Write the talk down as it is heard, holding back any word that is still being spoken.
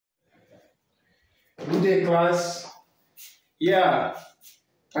today, class? Yeah,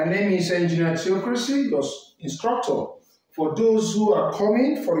 my name is Engineer Theocracy, your instructor. For those who are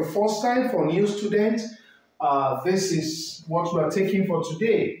coming for the first time, for new students, this is what we are taking for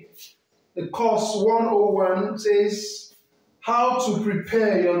today. The course 101 says how to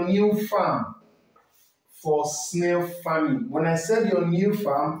prepare your new farm for snail farming. When I said your new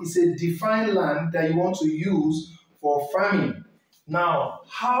farm, it's a defined land that you want to use for farming. Now,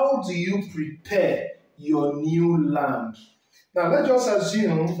 how do you prepare your new land? Now, let's just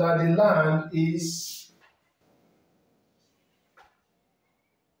assume that the land is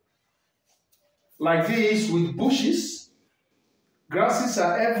like this with bushes. Grasses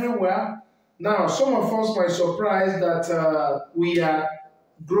are everywhere. Now, some of us might be surprised that we are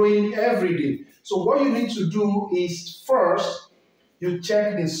growing every day. So what you need to do is first, you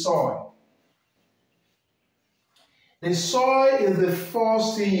check the soil. The soil is the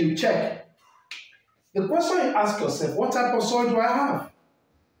first thing you check. The question you ask yourself, what type of soil do I have?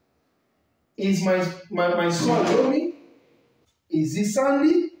 Is my soil loamy? Is it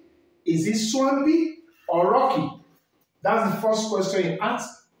sandy? Is it swampy or rocky? That's the first question you ask.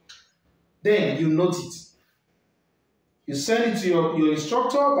 Then you note it. You send it to your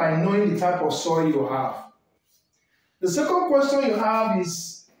instructor by knowing the type of soil you have. The second question you have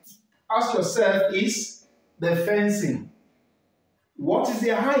is, ask yourself, is the fencing. What is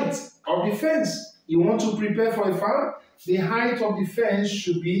the height of the fence? You want to prepare for a farm? The height of the fence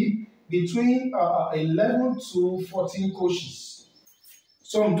should be between 11 to 14 coaches.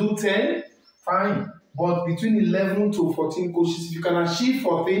 Some do 10, fine. But between 11 to 14 coaches, if you can achieve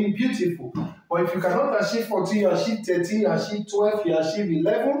 14, beautiful. But if you cannot achieve 14, you achieve 13, you achieve 12, you achieve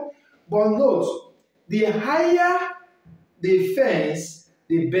 11. But note, the higher the fence,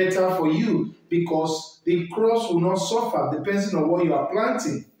 the better for you, because the crops will not suffer depending on what you are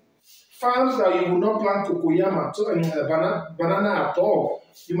planting. Farms that you will not plant cocoyam and banana at all,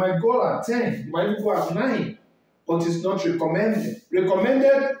 you might go at 10, you might even go at 9, but it's not recommended.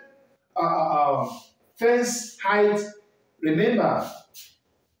 Recommended fence height, remember,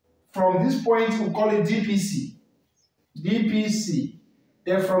 from this point we call it DPC. DPC.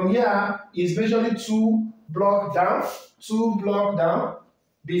 Then from here is measuring 2 blocks down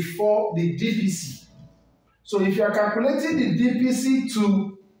before the DPC. So if you are calculating the DPC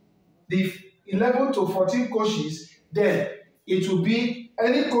to the 11 to 14 coaches, then it will be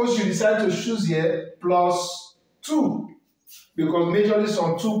any coach you decide to choose here plus 2. Because majorly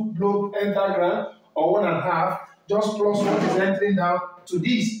some 2 block enter ground or 1.5, just plus 1 is entering down to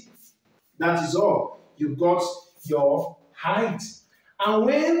this. That is all. You got your height. And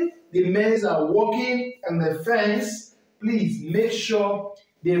when the men are working on the fence, please make sure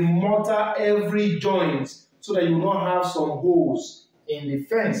they mortar every joint so that you will not have some holes in the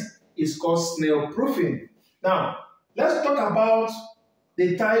fence. It's called snail proofing. Now, let's talk about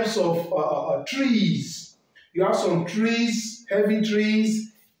the types of trees. You have some trees, heavy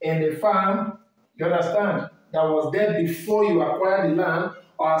trees in the farm, you understand, that was there before you acquired the land,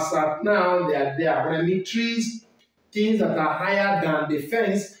 or as at now they are there. When I mean trees, things that are higher than the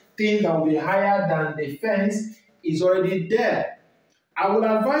fence, things that will be higher than the fence is already there. I will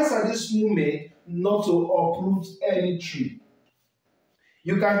advise at this moment not to uproot any tree.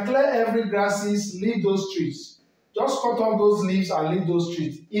 You can clear every grasses, leave those trees. Just cut off those leaves and leave those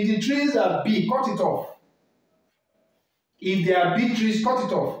trees. If the trees are big, cut it off. If they are big trees, cut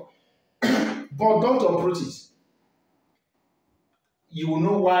it off. But don't uproot it. You will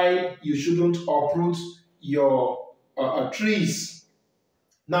know why you shouldn't uproot your trees.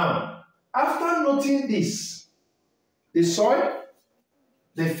 Now, after noting this, the soil,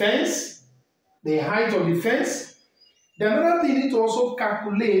 the fence, the height of the fence, the another thing you need to also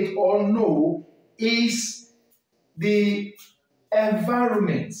calculate or know is the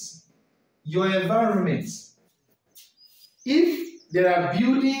environment, your environment. If there are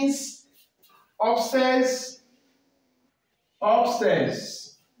buildings upstairs,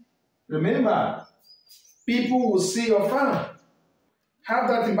 remember, people will see your farm. Have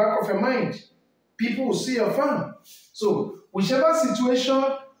that in the back of your mind. People will see your farm. So, whichever situation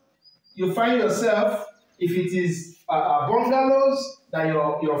you find yourself, if it is bungalows that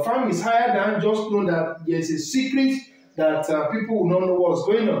your farm is higher than, just know that there is a secret that people will not know what's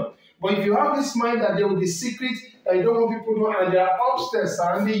going on. But if you have this mind that there will be secret that you don't want people to know, and they are upstairs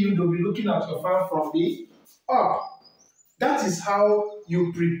surrounding you, they'll be looking at your farm from the up. That is how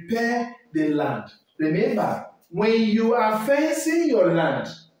you prepare the land. Remember, when you are fencing your land,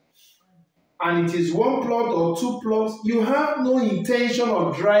 and it is 1 plot or 2 plots, you have no intention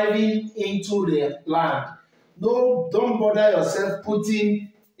of driving into the land. No, don't bother yourself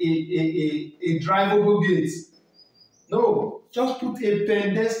putting a drivable gate. No, just put a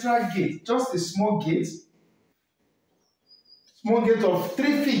pedestrian gate, just a small gate of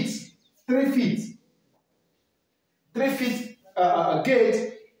 3 feet. 3 feet. 3 feet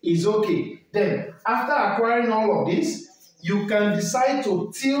gate is okay. Then, after acquiring all of this, you can decide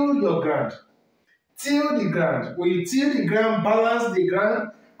to till your ground. Till the ground. When you till the ground, balance the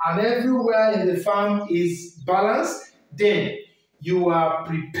ground, and everywhere in the farm is balanced, then you are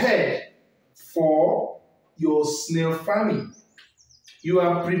prepared for your snail farming. You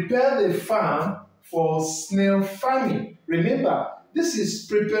have prepared the farm for snail farming. Remember, this is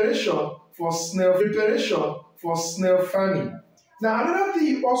preparation for snail farming. Now, another thing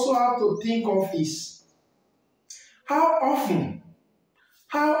you also have to think of is how often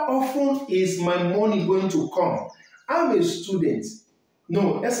is my money going to come? I'm a student.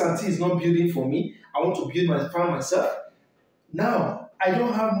 No, S&T is not building for me. I want to build my farm myself. Now, I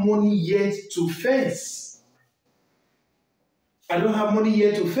don't have money yet to fence.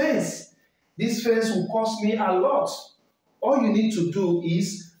 This fence will cost me a lot. All you need to do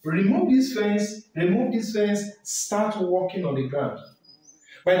is remove this fence, start working on the ground.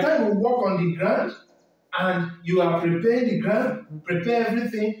 By the time you work on the ground and you are preparing the ground, prepare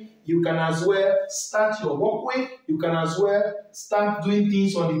everything, you can as well start your walkway, you can as well start doing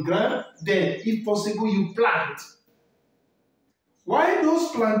things on the ground. Then, if possible, you plant. While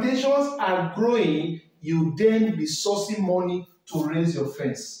those plantations are growing, you then be sourcing money to raise your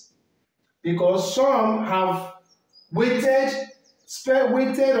fence. Because some have waited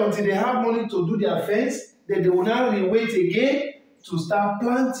until they have money to do their fence, then they will now wait again to start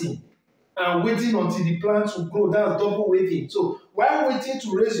planting and waiting until the plants will grow. That's double waiting. So while waiting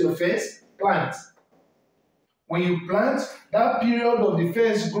to raise your fence, plant. When you plant, that period of the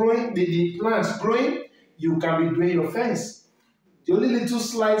fence growing, the plants growing, you can be doing your fence. The only little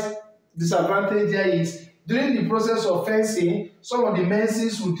slight disadvantage there is during the process of fencing, some of the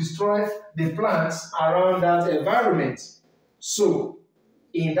menses will destroy the plants around that environment. So,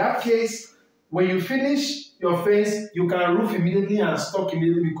 in that case, when you finish your fence, you can roof immediately and stock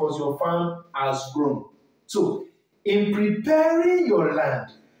immediately because your farm has grown. So, in preparing your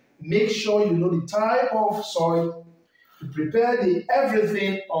land, make sure you know the type of soil, you prepare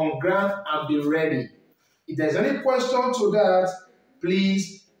everything on ground and be ready. If there's any question to that,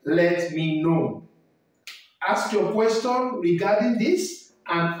 please let me know. Ask your question regarding this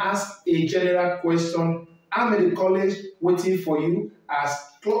and ask a general question. I'm in the college waiting for you as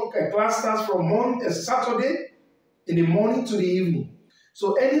class starts from Saturday in the morning to the evening.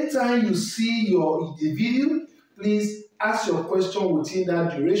 So anytime you see the video, please ask your question within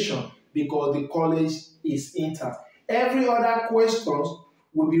that duration because the college is intact. Every other question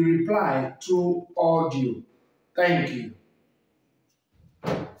will be replied through audio. Thank you.